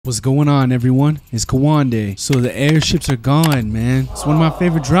What's going on, everyone? It's Kawande. So the airships are gone, man. It's one of my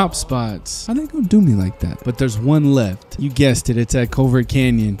favorite drop spots. How they gonna do me like that? But there's one left. You guessed it, it's at Covert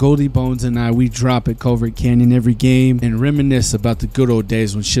Canyon. Goldie Bones and I, we drop at Covert Canyon every game and reminisce about the good old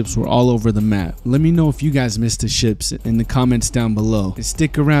days when ships were all over the map. Let me know if you guys missed the ships in the comments down below. And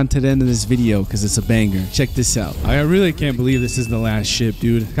stick around to the end of this video because it's a banger. Check this out. I really can't believe this is the last ship,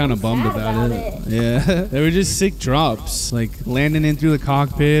 dude. Kind of bummed about it. Yeah, they were just sick drops. Like landing in through the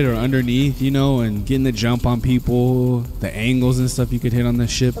cockpit or underneath, you know, and getting the jump on people, the angles and stuff you could hit on the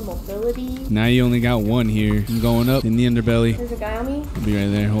ship. The mobility. Now you only got one here. I'm going up in the underbelly. There's a guy on me. I'll be right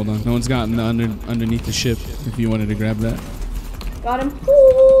there. Hold on. No one's gotten the underneath the ship if you wanted to grab that. Got him.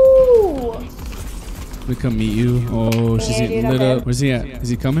 Ooh. We come meet you. Oh, she's getting lit up. Where's he at? Is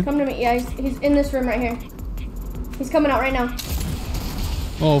he coming? Come to me. Yeah, he's in this room right here. He's coming out right now.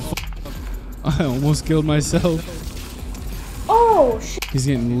 Oh, I almost killed myself. Oh, shit. He's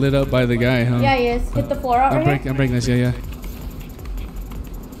getting lit up by the guy, huh? Yeah, he is. Hit the floor out right here. I'm breaking this. Yeah.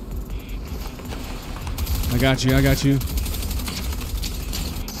 I got you.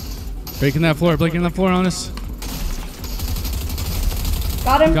 Breaking that floor on us.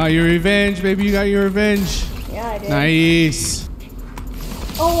 Got him. Got your revenge, baby. You got your revenge. Yeah, I did. Nice.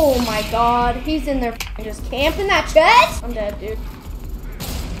 Oh, my God. He's in there just camping that chest. I'm dead, dude.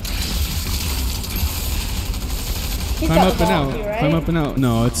 He's Climb up and out. Right? Climb up and out.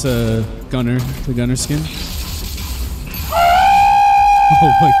 No, it's a gunner. The gunner skin.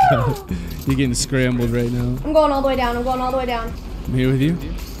 Oh my God. You're getting scrambled right now. I'm going all the way down. I'm I'm here with you.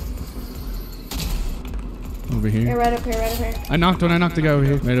 Over here. Yeah, right up here. I knocked the guy over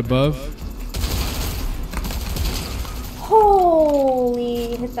here. Right above. Holy.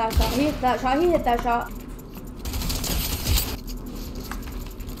 He hit that shot.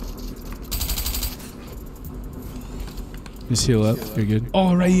 Just heal up. You're good.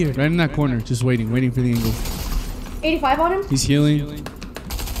 Oh, right here. Right in that corner. Just waiting for the angle. 85 on him. He's healing.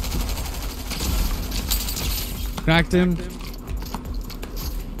 Cracked him.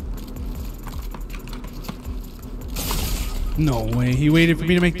 No way. He waited for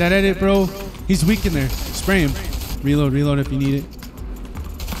me to make that edit, bro. He's weak in there. Spray him. Reload if you need it.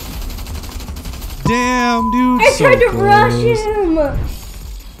 Damn, dude. I tried to rush him.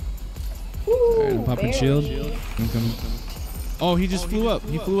 Alright, I'm popping shield. I'm coming. Oh, he just flew up.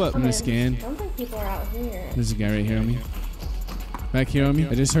 I'm gonna scan. I don't think people are out here. There's a guy right here on me. Back here on me.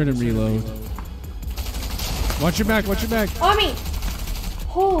 I just heard him reload. Watch your back. On me.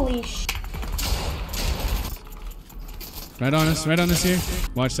 Holy sh. Right on us here.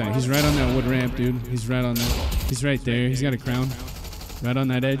 Watch that. He's right on that wood ramp, dude. He's right on that. He's right there. He's got a crown. Right on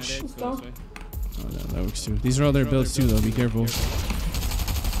that edge. Let's go. Oh, that works too. These are all their builds too, though. Be careful.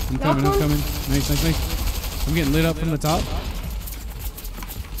 I'm coming. Nice. I'm getting lit up from the top.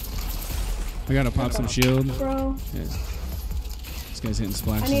 I gotta pop some shield. Bro. Yeah. This guy's hitting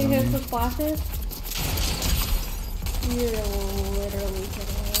splashes. I need to hit some splashes. You're literally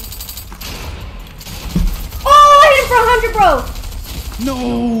kidding me. Oh, I hit him for 100, bro. No.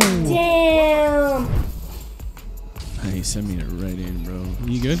 Damn. Nice. I mean it right in, bro.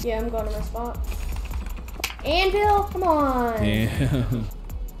 You good? Yeah, I'm going to my spot. Anvil, come on. Yeah.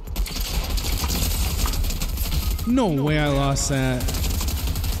 No way I lost that.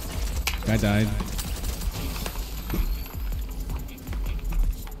 Guy died.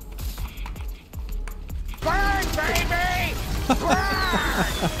 Burn, baby!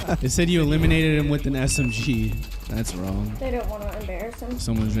 Burn! It said you eliminated him with an SMG. That's wrong. They don't want to embarrass him.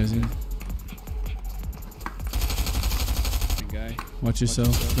 Someone's missing. Guy. Watch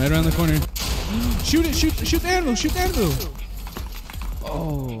yourself. Right around the corner. Shoot the anvil.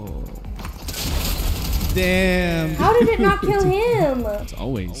 Oh. Damn. How did it not kill him? It's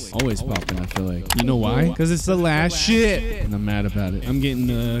always popping, I feel like. You know why? Because it's the last shit. And I'm mad about it. I'm getting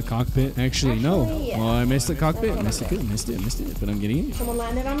the cockpit. Actually, no. Oh, I missed the cockpit. Missed it. But I'm getting it. Someone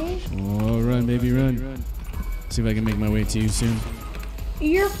landed on me? Oh, run, baby, run. See if I can make my way to you soon.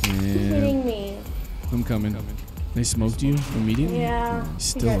 You're kidding me. I'm coming. They smoked you immediately? Yeah.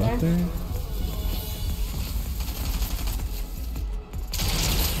 Still up there?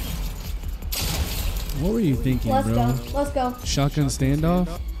 What were you thinking, bro? Let's go. Shotgun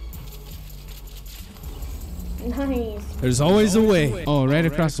standoff? Nice. There's always a way. Oh, right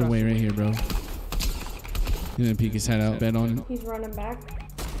across the way right here, bro. He's gonna peek his head out. Bet on him. He's running back.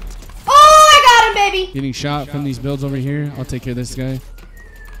 Oh, I got him, baby. Getting shot from these builds over here. I'll take care of this guy.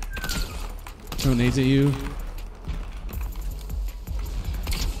 Throw nades at you.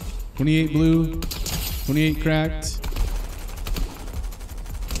 28 blue. 28 cracked.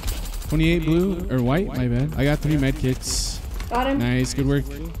 28 blue or white, my bad. I got 3 med kits. Got him. Nice, good work.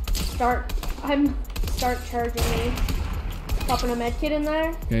 Start charging me. Popping a med kit in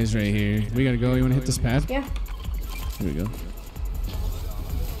there. Guys, right here. We gotta go. You wanna hit this pad? Yeah. Here we go.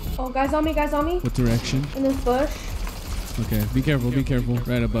 Oh, guys on me, guys on me. What direction? In this bush. Okay, be careful, be careful.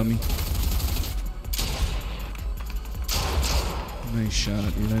 Right above me. Nice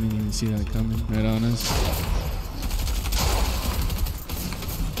shot, dude. I didn't even see that coming. Right on us.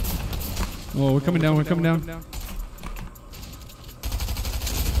 Oh, we're coming down, we're coming down.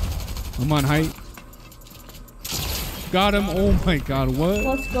 I'm on height. Got him. Oh my god, what?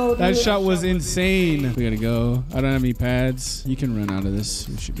 Let's go, dude. That shot was insane. We gotta go. I don't have any pads. You can run out of this.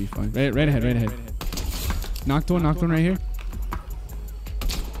 We should be fine. Right ahead, right ahead. Knocked one right here.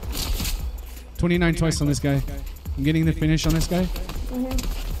 29 twice on this guy. I'm getting the finish on this guy.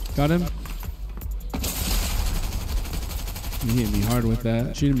 Got him. He hit me hard with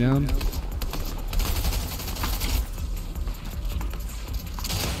that. Shoot him down.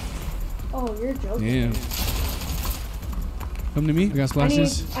 Oh, you're joking. Damn. Come to me. I got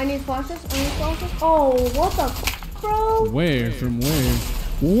splashes. I need flashes. Oh, what the bro? Where? From where?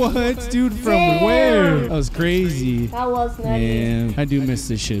 What, dude? From Damn. where? That was crazy. That was nutty. Man, I do miss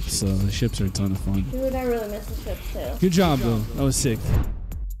the ships, so the ships are a ton of fun. Dude, I really miss the ships too. Good job, though. That was sick.